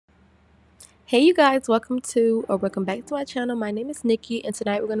Hey you guys, welcome back to my channel. My name is Nikki, and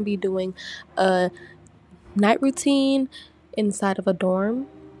tonight we're going to be doing a night routine inside of a dorm.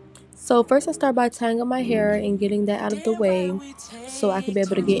 So first I start by tying up my hair and getting that out of the way so I can be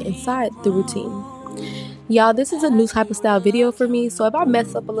able to get inside the routine. Y'all, this is a new type of style video for me, so if I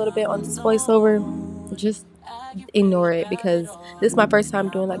mess up a little bit on this voiceover, just ignore it because this is my first time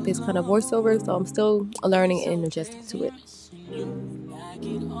doing like this kind of voiceover, so I'm still learning and adjusting to it.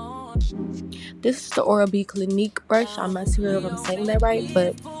 This is the Oral-B Clinique brush. I'm not sure if I'm saying that right,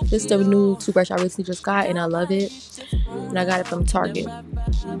 but this is the new toothbrush I recently just got and I love it. And I got it from Target.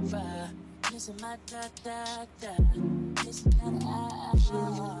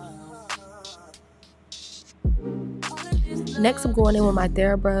 Next, I'm going in with my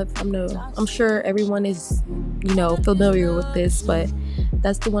TheraBreath. I'm sure everyone is, familiar with this, but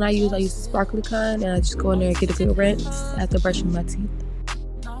that's the one I use. I use the sparkly kind, and I just go in there and get a good rinse after brushing my teeth.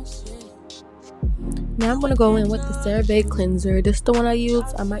 Now I'm going to go in with the CeraVe cleanser. This is the one I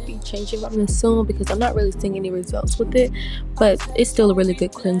use. I might be changing from this soon because I'm not really seeing any results with it, but it's still a really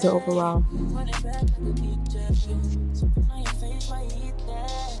good cleanser overall.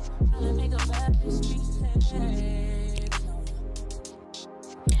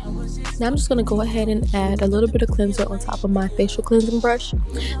 Now I'm just going to go ahead and add a little bit of cleanser on top of my facial cleansing brush.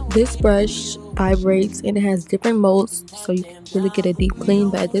 This brush vibrates and it has different modes, so you can really get a deep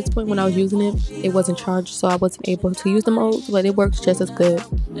clean, but at this point when I was using it, it wasn't charged, so I wasn't able to use the modes, but it works just as good.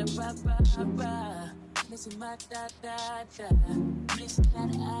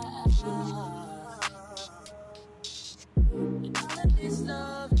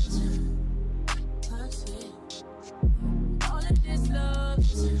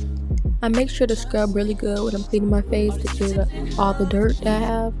 I make sure to scrub really good when I'm cleaning my face to get all the dirt that I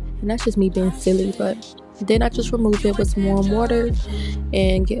have, and that's just me being silly, but then I just remove it with some warm water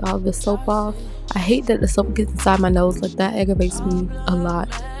and get all the soap off. I hate that the soap gets inside my nose, like that aggravates me a lot.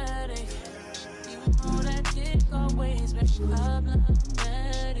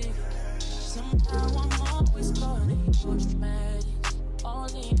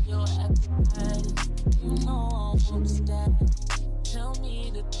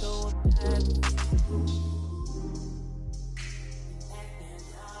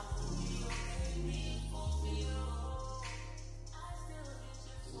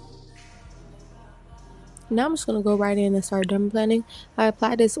 Now I'm just going to go right in and start dermaplanting. I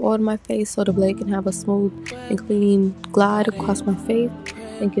apply this oil to my face so the blade can have a smooth and clean glide across my face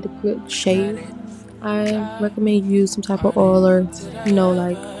and get a good shave. I recommend you use some type of oil or,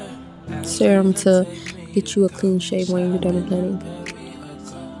 like serum to get you a clean shave when you're dermaplanting.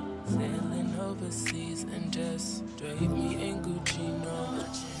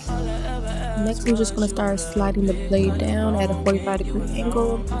 Next, I'm just going to start sliding the blade down at a 45-degree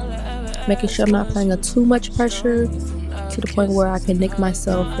angle, making sure I'm not applying too much pressure to the point where I can nick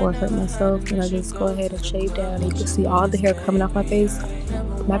myself or hurt myself. And I just go ahead and shave down. You can see all the hair coming off my face.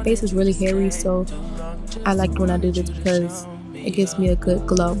 My face is really hairy, so I like when I do this because it gives me a good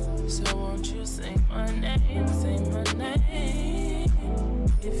glow.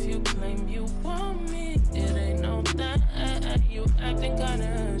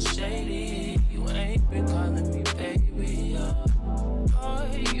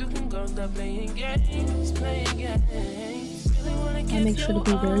 I make sure to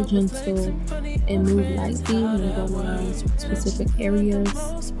be very gentle and move lightly when I go around specific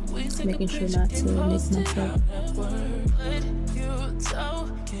areas, making sure not to nick myself.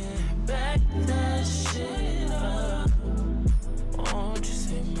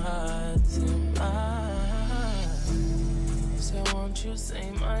 You say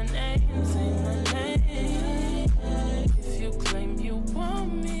my name, say my name. If you claim you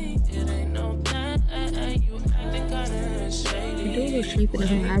want me, it ain't no that. You acting kinda shady. I do a little shaping of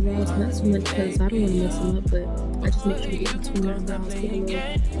my eyebrows, not so much because I don't want to mess them up, but I just make sure to get between my eyebrows, get a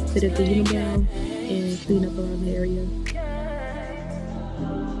little bit of the unibrow, and clean up around the area.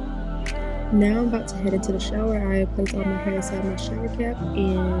 Now I'm about to head into the shower. I place all my hair inside my shower cap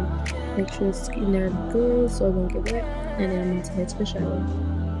and make sure it's in there good so it won't get wet. And then I'm going to head to the shower.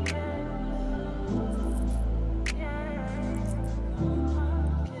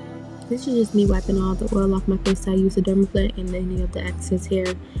 This is just me wiping all the oil off my face. I use a Dermaplant and any of the excess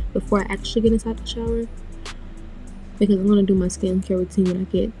hair before I actually get inside the shower, because I'm going to do my skincare routine when I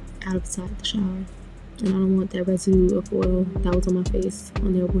get outside the shower. And I don't want that residue of oil that was on my face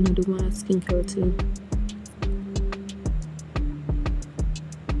on there when I do my skincare routine.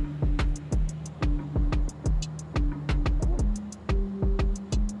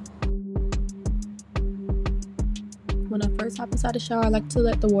 When I first hop inside the shower, I like to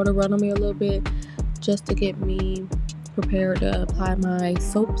let the water run on me a little bit just to get me prepared to apply my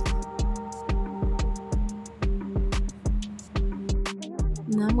soaps.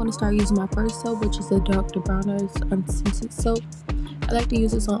 Now I'm going to start using my first soap, which is the Dr. Bronner's Unscented Soap. I like to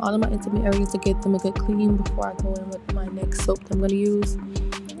use this on all of my intimate areas to get them a good clean before I go in with my next soap that I'm going to use.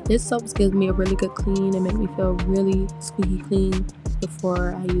 This soap gives me a really good clean and make me feel really squeaky clean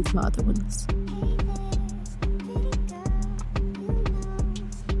before I use my other ones.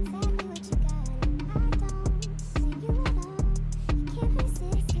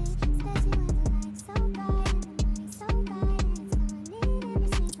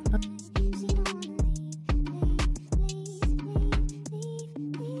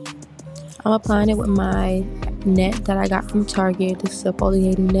 I'm applying it with my net that I got from Target. This is a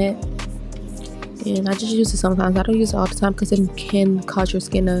exfoliating net, and I just use it sometimes. I don't use it all the time because it can cause your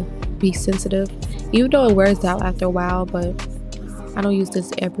skin to be sensitive, even though it wears out after a while, but I don't use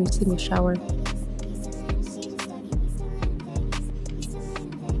this every single shower.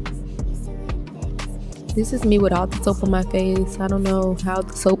 This is me with all the soap on my face. I don't know how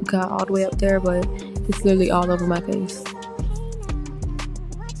the soap got all the way up there, but it's literally all over my face.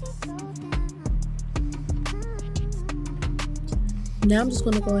 Now I'm just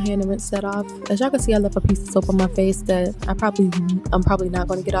going to go ahead and rinse that off. As y'all can see, I left a piece of soap on my face that I'm probably not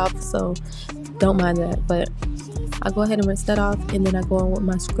going to get off, so don't mind that. But I go ahead and rinse that off, and then I go on with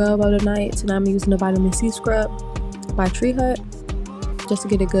my scrub of the night. Tonight I'm using the vitamin C scrub by Tree Hut just to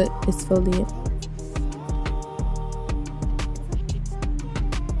get a good exfoliant.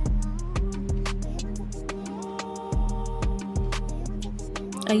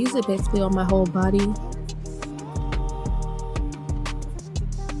 I use it basically on my whole body.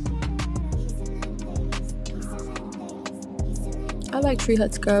 I like Tree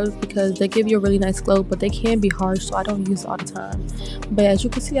Hut scrubs because they give you a really nice glow, but they can be harsh, so I don't use it all the time. But as you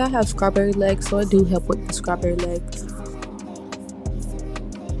can see, I have strawberry legs, so it do help with the strawberry legs.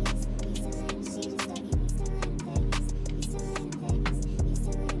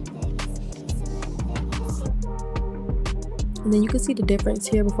 And then you can see the difference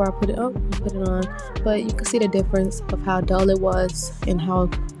here before I put it on, but you can see the difference of how dull it was and how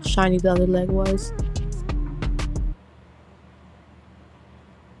shiny the other leg was.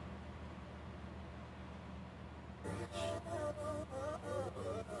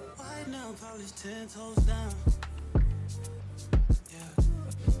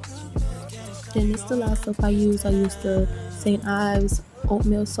 Then this is the last soap I use. I use the St. Ives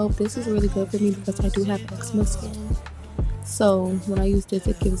oatmeal soap. This is really good for me because I do have eczema skin. So when I use this,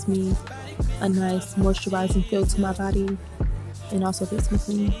 it gives me a nice moisturizing feel to my body and also gets me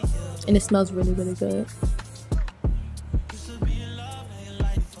clean. And it smells really, really good.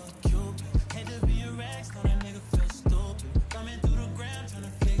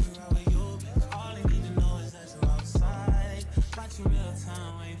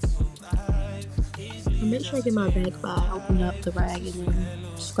 Make sure I get my bag by opening up the rag and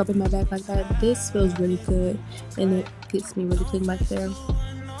then scrubbing my bag like that. This feels really good and it gets me really clean back there.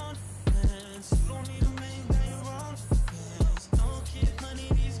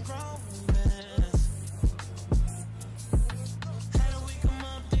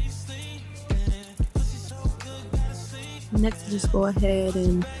 Next, just go ahead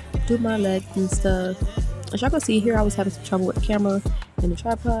and do my legs and stuff. As y'all can see here, I was having some trouble with the camera and the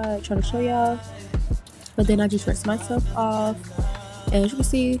tripod trying to show y'all. But then I just rinse myself off, and as you can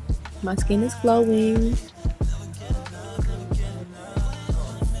see, my skin is glowing.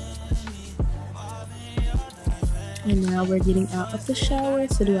 And now we're getting out of the shower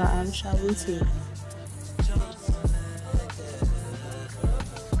to do our out of shower routine.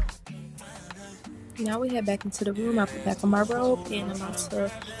 Now we head back into the room. I put back on my robe and I'm about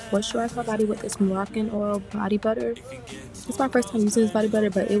to moisturize my body with this Moroccan oil body butter. It's my first time using this body butter,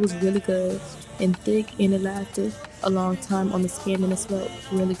 but it was really good and thick and it lasted a long time on the skin and it smelled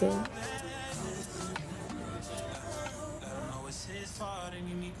really good.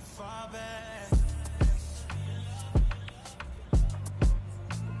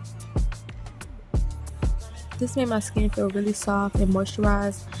 This made my skin feel really soft and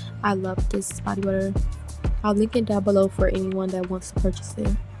moisturized. I love this body butter. I'll link it down below for anyone that wants to purchase it.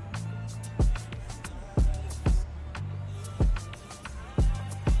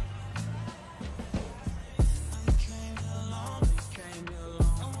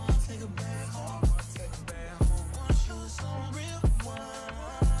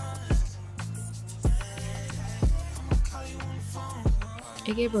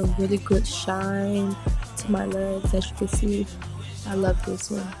 It gave a really good shine to my legs, as you can see. I love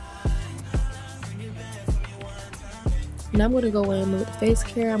this one. Now I'm going to go in with the face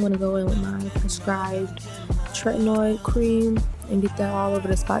care. I'm going to go in with my prescribed tretinoid cream and get that all over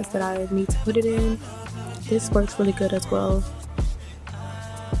the spots that I need to put it in. This works really good as well.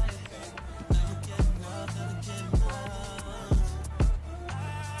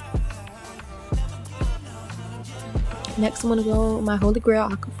 Next, I'm going to go with my Holy Grail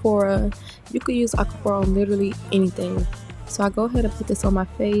Aquaphora. You could use Aquaphora on literally anything. So I go ahead and put this on my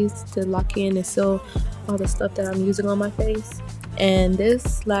face to lock in and seal all the stuff that I'm using on my face. And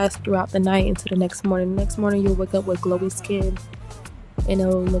this lasts throughout the night into the next morning. The next morning you'll wake up with glowy skin and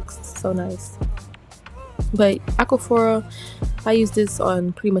it'll look so nice. But Aquaphora, I use this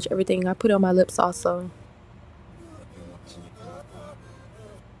on pretty much everything. I put it on my lips also.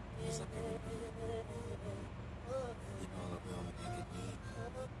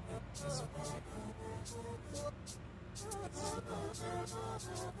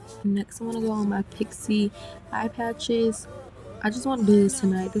 Next, I'm gonna go on my Pixie eye patches. I just want to do this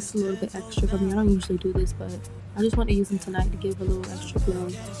tonight. This is a little bit extra for me. I don't usually do this, but I just want to use them tonight to give a little extra glow.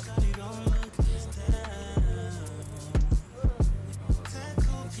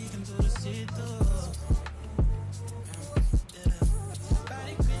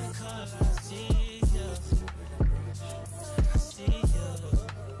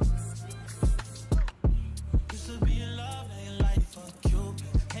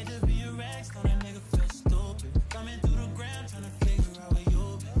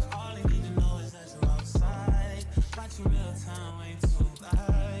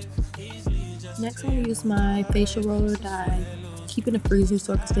 Next, I'm going to use my facial roller that I keep in the freezer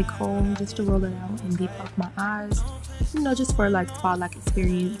so it can stay cold, just to roll it out and deep off my eyes. You know, just for like spa-like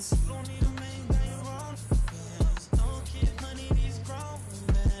experience.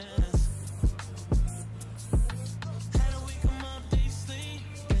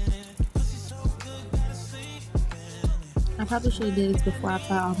 I probably should have did this before I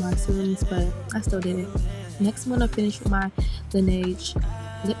applied all my serums, but I still did it. Next, I'm going to finish with my Laneige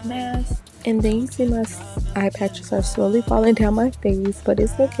lip mask. And then you see my eye patches are slowly falling down my face, but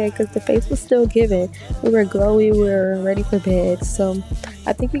it's okay because the face was still giving. We were glowy, we were ready for bed. So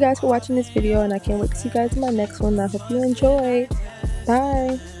I thank you guys for watching this video, and I can't wait to see you guys in my next one. I hope you enjoy.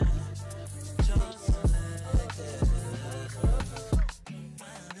 Bye.